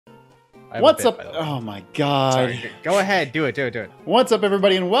What's up? Oh my god. Sorry, go ahead, do it. What's up,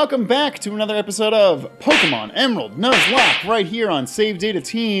 everybody, and welcome back to another episode of Pokemon Emerald Nuzlocke right here on Save Data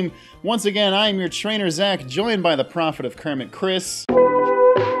Team. Once again, I am your trainer, Zach, joined by the prophet of Kermit, Chris.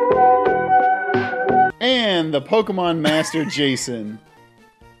 And the Pokemon Master, Jason.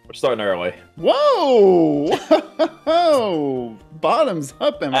 We're starting early. Whoa! Whoa! Bottoms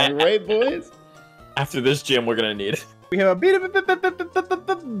up, am I right, boys? After this gym, we're gonna need it. We have a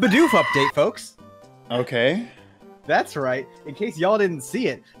Bidoof update, folks. Okay. That's right. In case y'all didn't see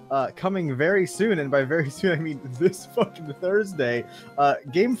it, coming very soon, and by very soon I mean this fucking Thursday,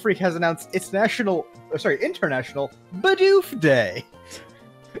 Game Freak has announced its international Bidoof Day.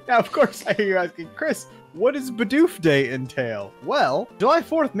 Now, of course, I hear you asking, Chris, what does Bidoof Day entail? Well, July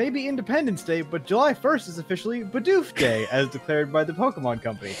 4th may be Independence Day, but July 1st is officially Bidoof Day, as declared by the Pokemon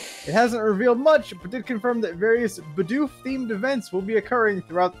Company. It hasn't revealed much, but did confirm that various Bidoof-themed events will be occurring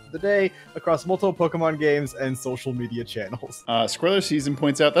throughout the day across multiple Pokemon games and social media channels. Squirrel Season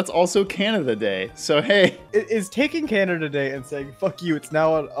points out that's also Canada Day, so hey. Is taking Canada Day and saying, fuck you, it's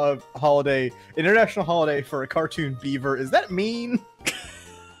now a holiday, international holiday for a cartoon beaver, is that mean?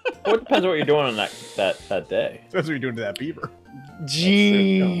 Well, it depends on what you're doing on that day. That's what you're doing to that beaver.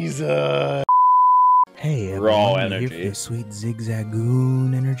 Jesus. Hey, Raw everyone, you energy. here for the sweet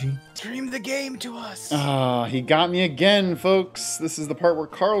zigzagoon energy? Stream the game to us. He got me again, folks. This is the part where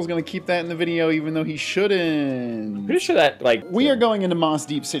Carl's gonna keep that in the video, even though he shouldn't. Pretty sure that, like... We are going into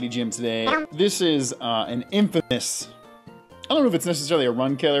Mossdeep City Gym today. This is an infamous... I don't know if it's necessarily a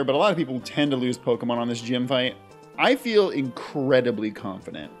run killer, but a lot of people tend to lose Pokemon on this gym fight. I feel incredibly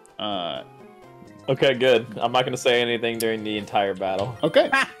confident. Okay, good. I'm not going to say anything during the entire battle. Okay.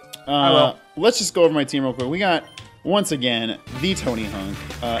 Let's just go over my team real quick. We got, once again, the Tony Hunk,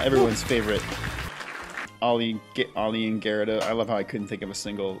 everyone's favorite Ollie and Gyarados. I love how I couldn't think of a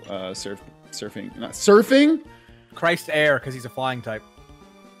single surfing? Christ Air, because he's a flying type.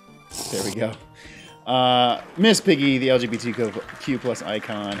 There we go. Miss Piggy, the LGBTQ plus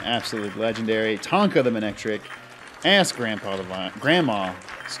icon, absolutely legendary. Tonka, the Manectric. Ask Grandpa the Vileplume.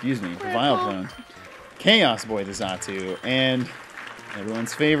 Chaos Boy the Xatu, and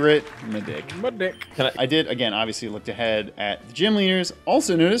everyone's favorite, Medic. I did, again, obviously looked ahead at the gym leaders.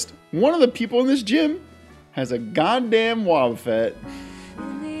 Also noticed one of the people in this gym has a goddamn Wobbuffet.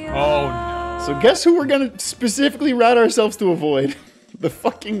 Oh, no. So guess who we're gonna specifically route ourselves to avoid? The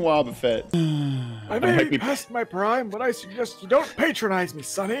fucking Wobbuffet. I may be past my prime, but I suggest you don't patronize me,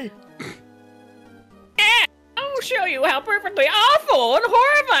 Sonny. I'll show you how perfectly awful and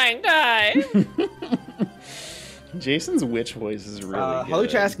horrifying time. Jason's witch voice is really good.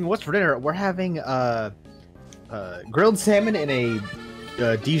 Halucha asking, what's for dinner? We're having grilled salmon in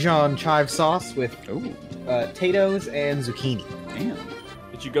a Dijon chive sauce with potatoes and zucchini. Damn.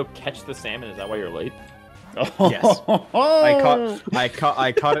 Did you go catch the salmon? Is that why you're late? Oh. Yes.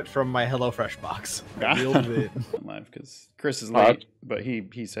 I caught it from my HelloFresh box. Live because Chris is late, but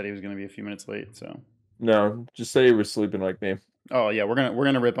he said he was going to be a few minutes late, so. No, just say you were sleeping like me. Oh yeah, we're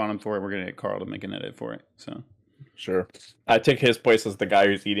gonna rip on him for it. We're gonna get Carl to make an edit for it. So. Sure. I take his place as the guy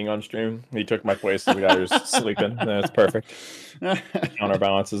who's eating on stream. He took my place as the guy who's sleeping. That's perfect.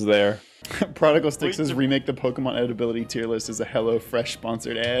 Counterbalance is there. Prodigal Stick says remake the Pokemon editability tier list as a HelloFresh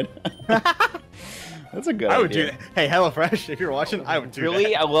sponsored ad. That's a good idea. I would do that. Hey, HelloFresh, if you're watching, I would do that.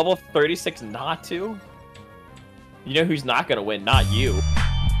 Really? At level 36 not to? You know who's not gonna win? Not you.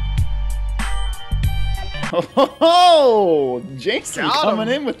 Oh, Jason coming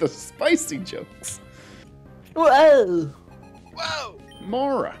in with the spicy jokes. Whoa. Whoa.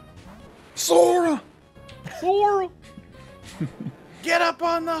 Mora. Sora. Get up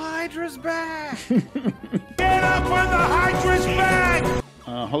on the Hydra's back. Get up on the Hydra's back!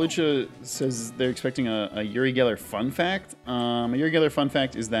 Halucha says they're expecting a Yuri Geller fun fact. A Yuri Geller fun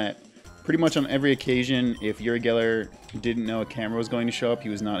fact is that pretty much on every occasion, if Yuri Geller didn't know a camera was going to show up, he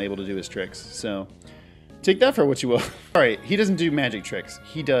was not able to do his tricks. So take that for what you will. All right, he doesn't do magic tricks.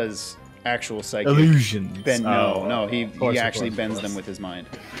 He does actual psychic illusions. No, he actually bends them with his mind.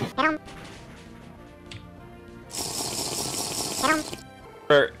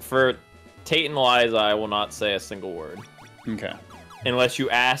 For Tate and Liza, I will not say a single word. Okay. Unless you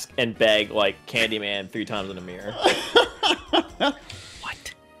ask and beg like Candyman 3 times in a mirror.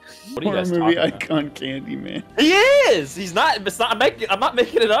 What are you guys movie talking about? icon Candyman. He is! He's not, I'm not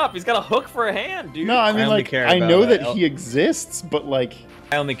making it up. He's got a hook for a hand, dude. No, I mean, like, I know that he exists, but, like...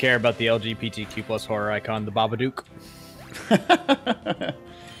 I only care about the LGBTQ plus horror icon, the Babadook.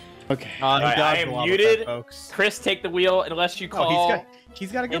 Okay. I am muted. Folks. Chris, take the wheel unless you call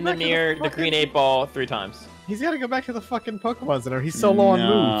he's got to go in the mirror the green 8 ball 3 times. He's got to go back to the fucking Pokemon Center. He's so low on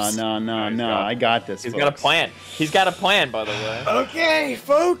moves. No. I got this. He's folks. got a plan. He's got a plan, by the way. Okay,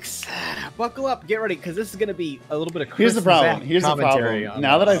 folks, buckle up, get ready, because this is gonna be a little bit of Chris Here's the problem. and Zach Here's the commentary problem. on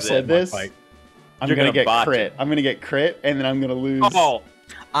Now that I've this said Pokemon this, fight. I'm You're gonna gonna get botch crit. it. I'm gonna get crit, and then I'm gonna lose. Oh,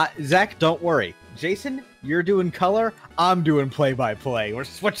 Zach, don't worry. Jason, you're doing color. I'm doing play-by-play. We're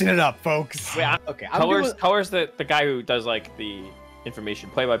switching it up, folks. Wait, okay, Color's the guy who does like the information.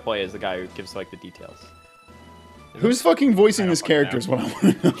 Play-by-play is the guy who gives like the details. Who's fucking voicing this fucking character is what I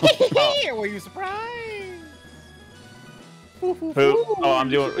want to know. Were you surprised? Who? Oh, I'm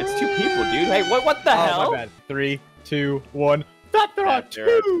doing. It's 2 people, dude. Hey, what the hell? Oh, my bad. 3, 2, 1. That there are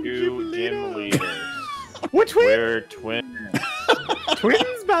There are 2 2 gym leaders. We're twins. We're twins.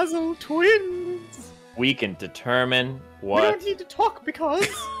 Twins, Basil. Twins. We can determine We what don't need to talk because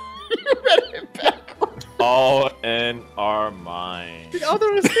all in our mind. the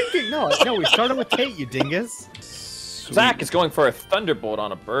other is thinking. No, we started with Kate, you dingus. Zach is going for a thunderbolt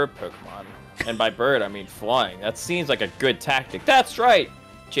on a bird Pokemon. And by bird, I mean flying. That seems like a good tactic. That's right!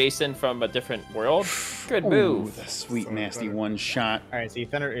 Jason from a different world. Good Ooh, move. the sweet, nasty one shot. All right, see,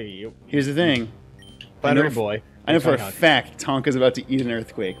 Thunder. You, Here's the thing. Thunder I know- boy. I know for a Hunk. fact Tonka's about to eat an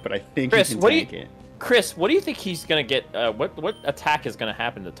earthquake, but I think Chris, he can what do tank it. Chris, what do you think he's gonna get? What attack is gonna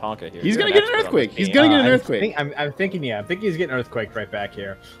happen to Tonka here? He's You're gonna get an expert on earthquake. this He's game. gonna get an earthquake. I'm thinking he's getting Earthquake right back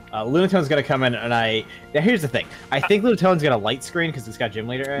here. Lunatone's gonna come in, and now here's the thing. I think Lunatone's got a light screen because it's got Gym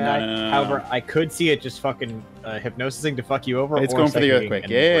Leader AI. No. However, I could see it just fucking hypnosising to fuck you over. It's or going for the psychicking earthquake.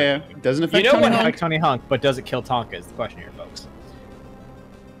 and Yeah. breaking. Doesn't affect You know Tony what Hawk. Like Tony Hawk, but does it kill Tonka? Is the question here, folks.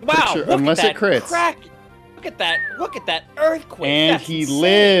 Wow! Sure, Look unless at it that crits. crack. Look at that! Look at that earthquake! And That's he insane.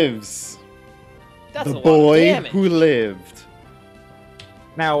 lives. That's a The lot of boy damage. who lived.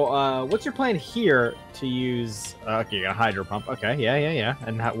 Now, what's your plan here to use? Okay, you got a Hydro Pump. Okay, yeah.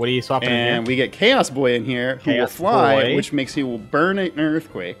 And what are you swapping in And here? we get Chaos Boy in here, who will Chaos fly, Boy. which makes he will burn an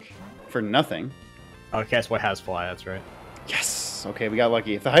earthquake for nothing. Oh, Chaos Boy has Fly. That's right. Yes. Okay, we got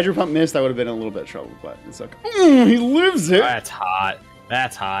lucky. If the Hydro Pump missed, I would have been in a little bit of trouble, but it's okay. He lives it. That's hot.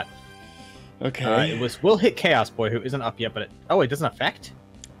 That's hot. Okay. We'll hit Chaos Boy, who isn't up yet, but it doesn't affect.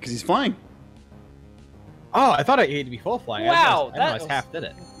 Because he's flying. Oh, I thought it had to be full flying. Wow, I that realized was- half did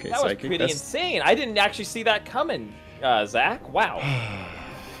it. Okay, That was Psychic. pretty That's... insane. I didn't actually see that coming, Zach. Wow.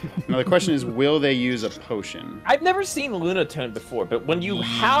 Now the question is, will they use a potion? I've never seen Lunatone before, but when you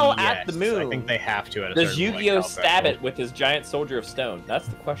howl at the Yes, moon, I think they have to. At a does certain point, Yu-Gi-Oh how stab effective. it with his giant soldier of stone? That's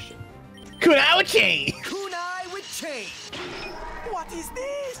the question. Kunai-Chi! Kunai with chain. What is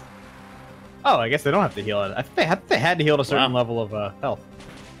this? Oh, I guess they don't have to heal it. I think they had to heal at a certain Wow. level of health.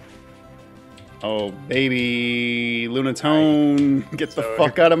 Oh, baby. Lunatone, get the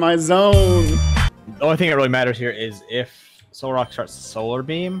fuck out of my zone. The only thing that really matters here is if Solrock starts Solar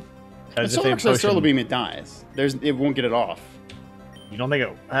Beam. If Because someone says Solar Beam, it dies. It won't get it off. You don't think it?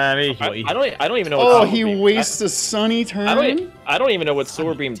 Maybe I don't even know. What Oh, Solar he Beam- wastes a sunny turn? I don't even know what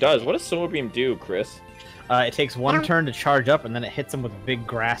Solar Beam does. What does Solar Beam do, Chris? It takes one turn to charge up, and then it hits him with a big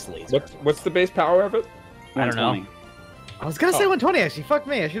grass laser. What's the base power of it? I don't know. 120. I was gonna say 120 actually. Fuck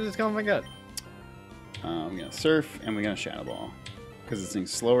me. I should have just gone with my gut. I'm going to Surf, and we're going to Shadow Ball. Because this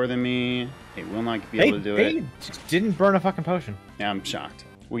thing's slower than me. It will not be able to do it. They just didn't burn a fucking potion. Yeah, I'm shocked.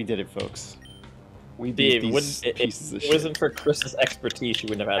 We did it, folks. We beat Dave, these if pieces of it shit. wasn't for Chris's expertise, you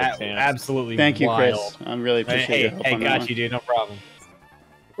wouldn't have had a chance. Absolutely. Thank you, wild. Chris. I really appreciate your help Hey, on that got one. you, dude. No problem.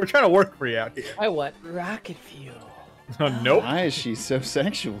 We're trying to work for you out here. I want rocket fuel. Nope. Why is she so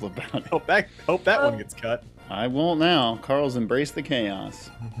sexual about it? Hope that one gets cut. I won't now. Carl's embraced the chaos.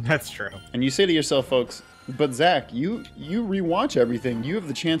 That's true. And you say to yourself, folks, but Zach, you rewatch everything. You have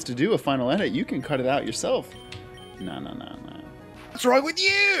the chance to do a final edit. You can cut it out yourself. No. What's wrong with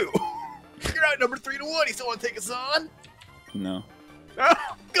you? You're out number 3-1. You still want to take us on? No.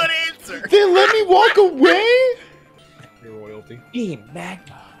 Good answer. They let me walk away? Your royalty. Team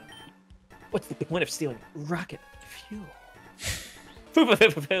Magma. What's the point of stealing rocket fuel?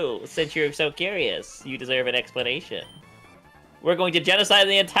 Since you're so curious, you deserve an explanation. We're going to genocide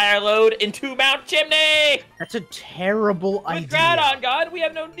the entire load into Mount Chimney! That's a terrible With Groudon gone, we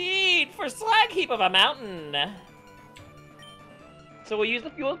have no need for slag heap of a mountain. So we'll use the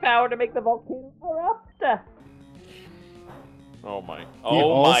fuel's power to make the volcano erupt. Oh my. You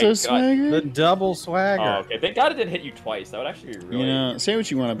Oh my also god. swagger? The double swagger. Oh, okay. Thank God it didn't hit you twice. That would actually be really. You know, say what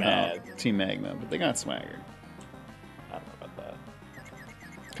you want mad. about Team Magma, but they got swagger. I don't know about that.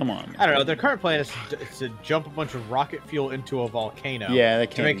 Come on. I don't know. Their current plan is to jump a bunch of rocket fuel into a volcano. Yeah,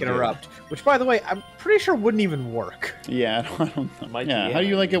 that to can't make be it good. erupt. Which, by the way, I'm pretty sure wouldn't even work. Yeah, I don't know. My Yeah, how do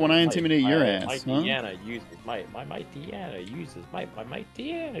you like it when I intimidate your ass? My Huh? Deanna uses might. My might Deanna uses might. My might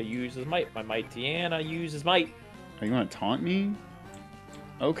Deanna uses might. My might Deanna uses might. Oh, you want to taunt me?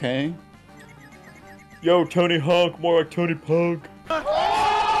 Okay. Yo, Tony Hawk, more like Tony Pug.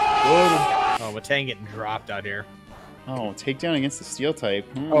 Oh, Matang getting dropped out here. Oh, takedown against the steel type.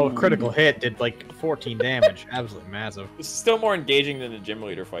 Oh, a critical hit did like 14 damage. Absolutely massive. This is still more engaging than the gym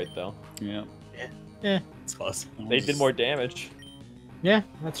leader fight, though. Yeah. Yeah, it's close. They did more damage. Yeah,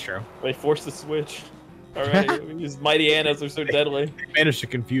 that's true. They forced the switch. Alright, these mighty Annas are so deadly. They managed to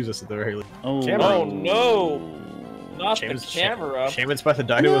confuse us at the very least. Oh, Oh no! Not Shaman's- the camera. Shaman's about to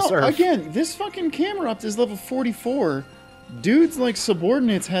die to a No, surf. again, this fucking camera up is level 44. Dudes like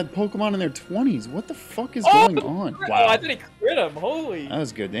subordinates had Pokemon in their 20s. What the fuck is going on? Oh, I didn't crit him. Holy. That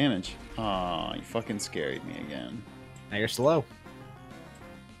was good damage. Aw, you fucking scared me again. Now you're slow.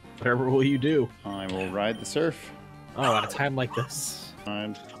 Whatever will you do? I will ride the surf. Oh, at a time like this.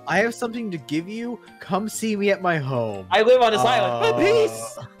 I'm... I have something to give you. Come see me at my home. I live on this island. My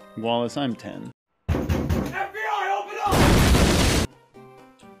peace. Wallace, I'm 10. FBI, open up!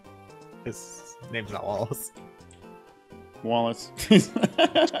 His name's not Wallace. Wallace.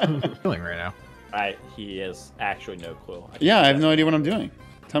 I'm feeling right now. He has actually no clue. Yeah, I have no idea what I'm doing.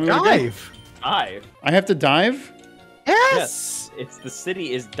 Tell me what to do. Dive! Dive. I have to dive? Yes! It's the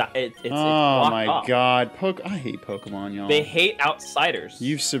city is it's Oh blocked my off. god. I hate Pokemon, y'all. They hate outsiders.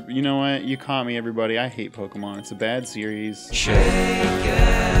 You know what? You caught me, everybody. I hate Pokemon. It's a bad series.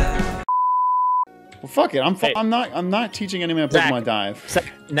 Well, fuck it. I'm not teaching anyone a Zach. Pokemon dive.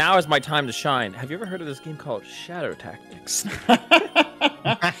 Now is my time to shine. Have you ever heard of this game called Shadow Tactics?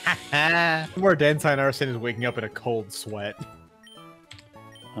 Where Dansai Arson is waking up in a cold sweat.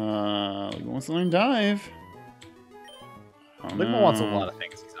 He wants to learn dive. Ligma wants a lot of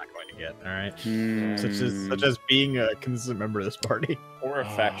things he's not going to get, alright? Such as being a consistent member of this party. Or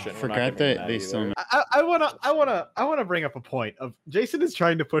affection. We're not Forgot giving that they either. still. I wanna bring up a point of Jason is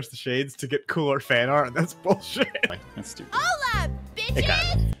trying to push the shades to get cooler fan art, and that's bullshit. That's stupid. Hola, It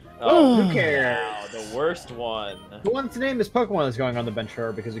kind bitches! Oh, Who cares? wow, the worst one. Who wants to name this Pokemon that's going on the bench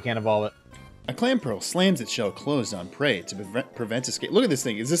here because we can't evolve it? A clam pearl slams its shell closed on prey to prevent escape. Look at this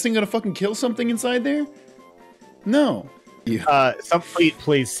thing. Is this thing gonna fucking kill something inside there? No.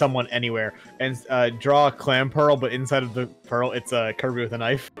 Please, someone anywhere, and draw a clam pearl, but inside of the pearl, it's a Kirby with a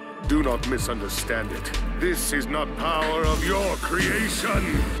knife. Do not misunderstand it. This is not power of your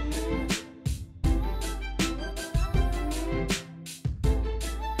creation.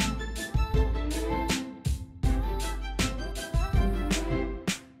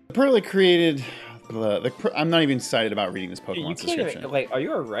 The pearl it created. I'm not even excited about reading this You Pokemon can't description. even, like, are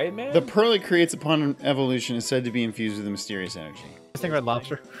you alright, man? The pearl it creates upon evolution is said to be infused with a mysterious energy. This thing Red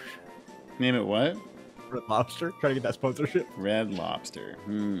Lobster. Name it what? Red Lobster. Trying to get that sponsorship. Red Lobster.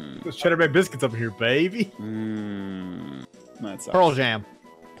 Those Cheddar Bay biscuits up here, baby. That sucks. Pearl Jam.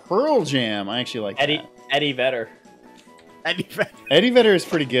 Pearl Jam. I actually like that. Eddie Vedder. Eddie Vedder is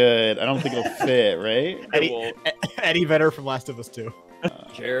pretty good. I don't think it'll fit, right? Eddie Vedder from Last of Us 2.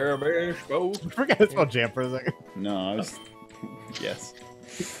 Jeremy Spoke. I forgot to spell jam for a second. No, I was. Yes.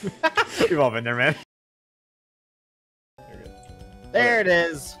 We've all been there, man. There it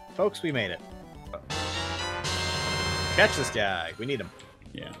is. Folks, we made it. Catch this guy. We need him.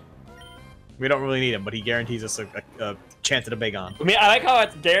 Yeah. We don't really need him, but he guarantees us a chance at a big on. I mean, I like how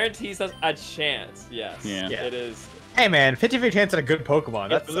it guarantees us a chance. Yes. Yeah. It is. Hey, man, 50-50 chance at a good Pokemon.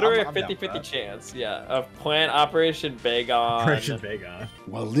 It's literally I'm a down for 50-50 that. chance, yeah, of Plan Operation Bagon. Operation Bagon.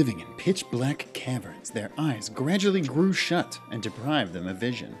 While living in pitch black caverns, their eyes gradually grew shut and deprived them of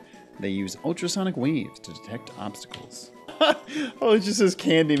vision. They use ultrasonic waves to detect obstacles. Oh, it just says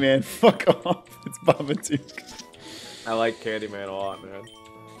Candyman. Fuck off. It's Babadook. I like Candyman a lot, man.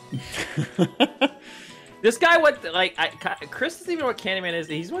 This guy went to, like, Chris doesn't even know what Candyman is.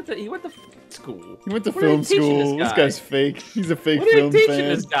 He went to school. He went to What are film they teaching school. this This guy? guy's fake. He's a fake What are film they teaching fan.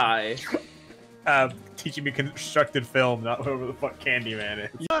 this guy? Teaching me constructed film, not whoever the fuck Candyman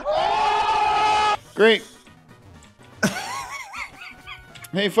is. Great.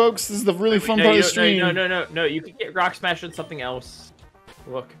 Hey, folks, this is the really fun part of the stream. No, you can get Rock Smash on something else.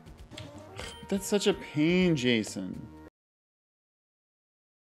 Look. That's such a pain, Jason.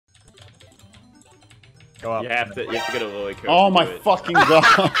 Go up. You have to get a Lily code. Oh to my do it. fucking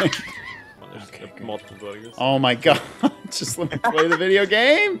god. There's multiple abilities. Oh my god. Just let me play the video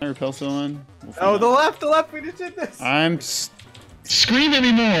game. Repel still on. Oh, the left, we just did this. scream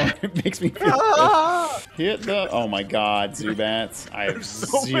anymore. It makes me feel hit the. Oh my God, Zubats! I have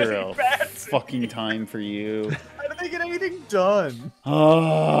so zero bats fucking time for you. How did they get anything done?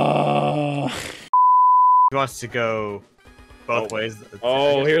 He wants to go both ways.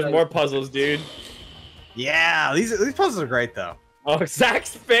 Oh, here's more puzzles, dude. Yeah, these puzzles are great though. Oh,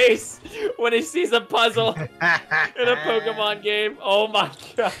 Zach's face when he sees a puzzle in a Pokemon game. Oh my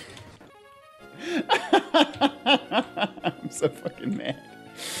God. I'm so fucking mad.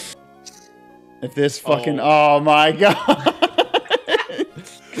 If this fucking oh my God.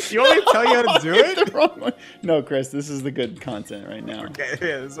 You want me to tell you how to do it? The wrong one. No, Chris, this is the good content right now. Okay,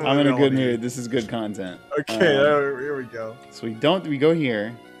 yeah, this is what I'm in a we good all need. mood. This is good content. Okay, here we go. So we go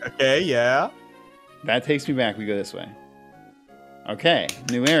here. Okay, yeah. That takes me back. We go this way. Okay,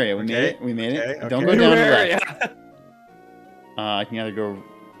 new area. We made it. We made it. Okay, Don't okay. go down New the area. left. I can either go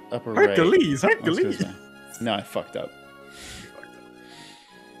up or right. Hercules, Let's go Hercules. this way. No, I fucked up.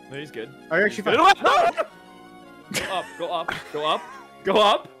 No, he's good. Are you actually Go fine? up, go up, go up, go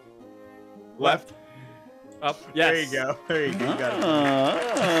up. Left. Up. Yes. There you go. There you go. You got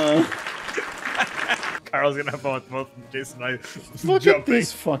it. Carl's gonna have fun with both Jason and I Look jumping. at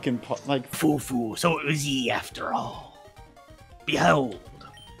this fucking Foo-foo, so it was ye after all. Behold.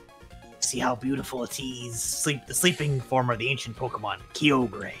 See how beautiful it is. The sleeping form of the ancient Pokemon,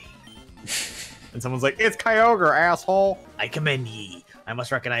 Kyogre. And someone's like, it's Kyogre, asshole. I commend ye. I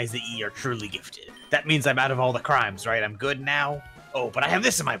must recognize that ye are truly gifted. That means I'm out of all the crimes, right? I'm good now? Oh, but I have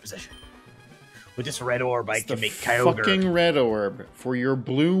this in my possession. With this red orb, I can make Kyogre. Fucking red orb for your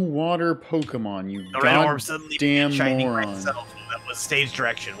blue water Pokemon. You The red orb suddenly goddamn became shining moron. red settled. That was stage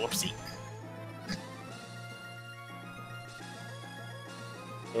direction. Whoopsie.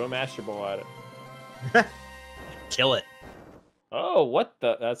 Throw a Master Ball at it. Kill it. Oh, what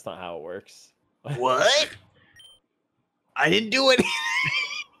the? That's not how it works. What? I didn't do it.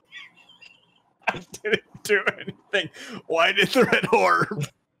 I didn't do anything. Why did the red orb?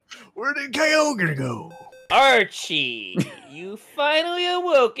 Where did Kyogre go? Archie, you finally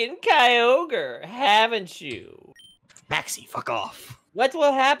awoken Kyogre, haven't you? Maxie, fuck off. What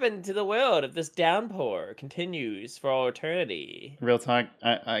will happen to the world if this downpour continues for all eternity? Real talk.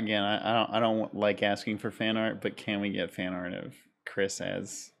 I don't like asking for fan art, but can we get fan art of Chris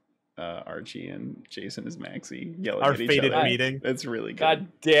as Archie and Jason as Maxie yelling Our at each fated other? meeting. That's really good. God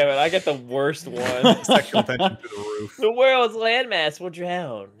damn it! I get the worst one. Sexual tension through the roof. The world's landmass will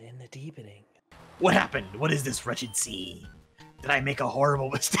drown in the deepening. What happened? What is this wretched sea? Did I make a horrible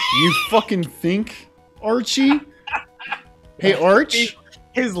mistake? You fucking think, Archie? Hey, Arch.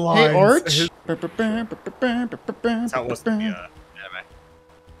 His lines. Hey, Arch. That's how it was to be, anime.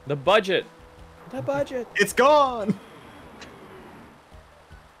 The budget. The budget. It's gone.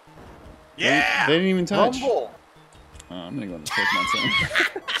 Yeah. They didn't even touch. Rumble. I'm gonna go in the Pokemon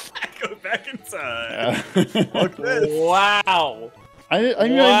Center. Go back inside. Fuck this. Wow.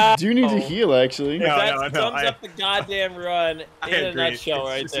 I do need to heal, actually. No, that no, sums I- up the goddamn run I in a agree. nutshell It's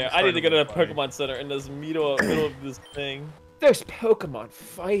right just there. I need to go to the incredibly Pokemon Center in this middle of this thing. There's Pokemon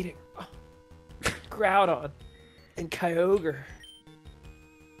fighting. Groudon and Kyogre.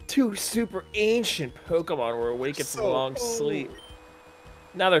 Two super ancient Pokemon were awakened from a long sleep.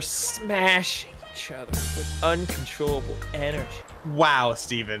 Now they're smashing each other with uncontrollable energy. Wow,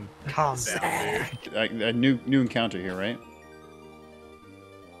 Steven. Calm down, dude. A new encounter here, right?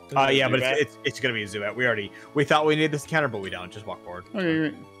 Yeah, but it's gonna be a Zubat. We thought we needed this encounter, but we don't. Just walk forward. Okay,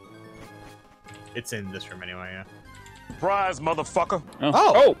 great. It's in this room anyway, yeah. Surprise, motherfucker.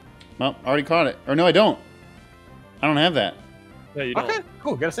 Oh! Well, already caught it. Or no, I don't. I don't have that. No, you don't. Okay,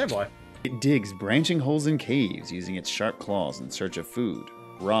 cool. Got a samurai. It digs branching holes in caves using its sharp claws in search of food.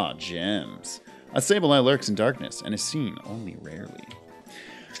 Raw gems. A Sableye lurks in darkness and is seen only rarely.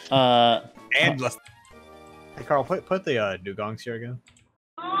 And let's... Hey, Carl, put the dugongs here again.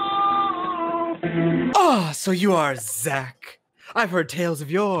 Ah, so you are Zach. I've heard tales of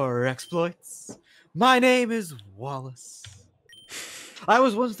your exploits. My name is Wallace. I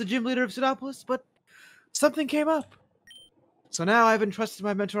was once the gym leader of Pseudopolis, but something came up. So now I've entrusted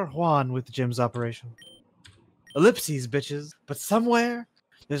my mentor Juan with the gym's operation. Ellipses, bitches. But somewhere,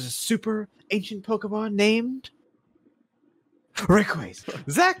 there's a super ancient Pokemon named... Rayquaza.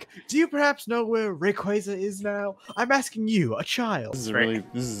 Zach, do you perhaps know where Rayquaza is now? I'm asking you, a child. This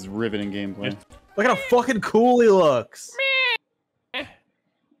is riveting gameplay. Look at how fucking cool he looks. I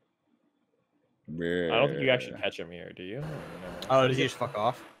don't think you actually catch him here, do you? Oh, does he just fuck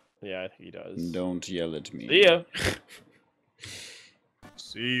off? Yeah, I think he does. Don't yell at me. See ya.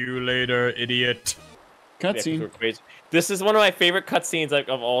 See you later, idiot. Yeah, 'cause Cutscene. we're crazy. This is one of my favorite cutscenes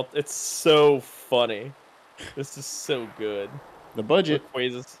of all. It's so funny. This is so good. The budget.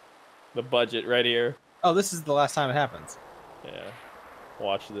 Rayquazas. The budget right here. Oh, this is the last time it happens. Yeah.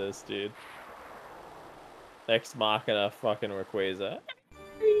 Watch this, dude. Ex Machina fucking Rayquaza.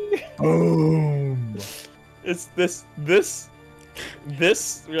 Boom. It's this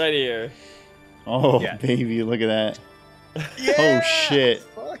right here. Oh, Yeah. baby, look at that. Yeah! Oh, shit.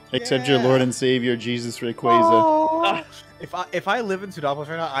 Fuck Accept your yeah. Lord and Savior, Jesus Rayquaza. Oh. If I live in Sudopolis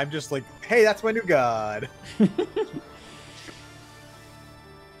right now, I'm just like, hey, that's my new god. Hey,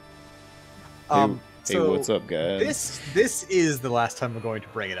 So what's up, guys? this is the last time we're going to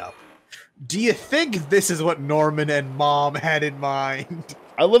bring it up. Do you think this is what Norman and Mom had in mind?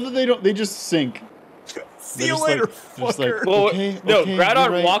 I love that they just sync. See you just later, they're just fucker. Well, Okay, no, okay, Groudon you're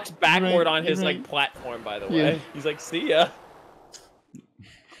right, walks you're backward right, on his you're like right. platform. By the Yeah. way, he's like, "See ya."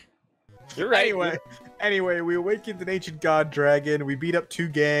 You're right. Anyway, we awakened an ancient god dragon. We beat up 2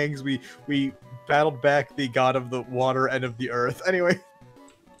 gangs. We battled back the god of the water and of the earth. Anyway.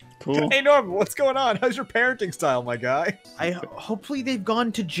 Cool. Hey Norman, what's going on? How's your parenting style, my guy? Hopefully they've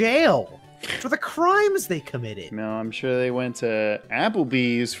gone to jail for the crimes they committed. No, I'm sure they went to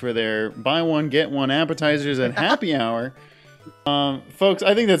Applebee's for their buy one get one appetizers at happy hour. Folks,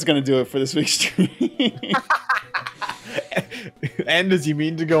 I think that's gonna do it for this week's stream. And as you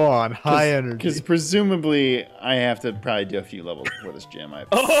mean to go on, high energy. Because presumably I have to probably do a few levels before this gym.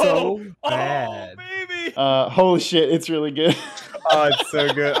 So bad. baby. Holy shit, it's really good. Oh, it's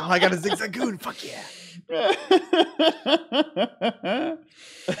so good. Oh, I got a Zigzagoon. Fuck yeah.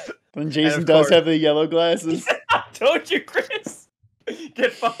 When Jason of does course- have the yellow glasses. Told you, Chris.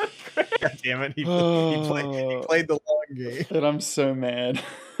 Get fucked, Chris. God damn it. He played the long game. And I'm so mad.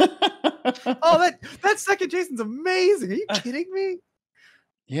 Oh, that second Jason's amazing. Are you kidding me?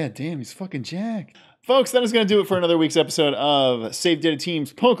 Yeah, damn, he's fucking jacked. Folks, that is going to do it for another week's episode of Save Data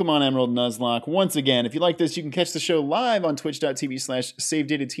Team's Pokemon Emerald Nuzlocke. Once again, if you like this, you can catch the show live on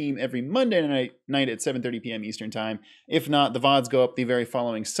twitch.tv/SaveDataTeam every Monday night at 7:30 p.m. Eastern Time. If not, the VODs go up the very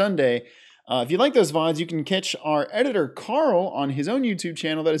following Sunday. If you like those VODs, you can catch our editor, Carl, on his own YouTube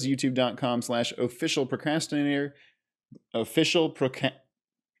channel. That is youtube.com/officialprocrastinator.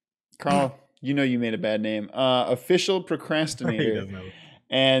 Carl, you know you made a bad name. Official Procrastinator.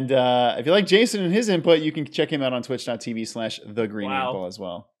 And if you like Jason and his input, you can check him out on twitch.tv/thegreenapple as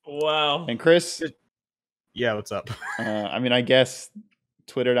well. Wow. And Chris? Yeah, what's up? I mean, I guess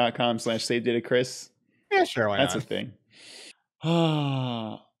twitter.com/SaveDataChris. Yeah, sure, why That's not? a thing.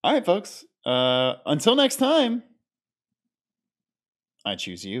 All right, folks. Until next time, I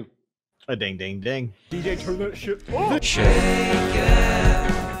choose you. A ding, ding, ding. DJ, turn that shit off.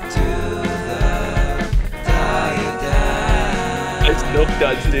 It's milk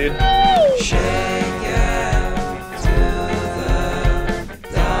duds, dude.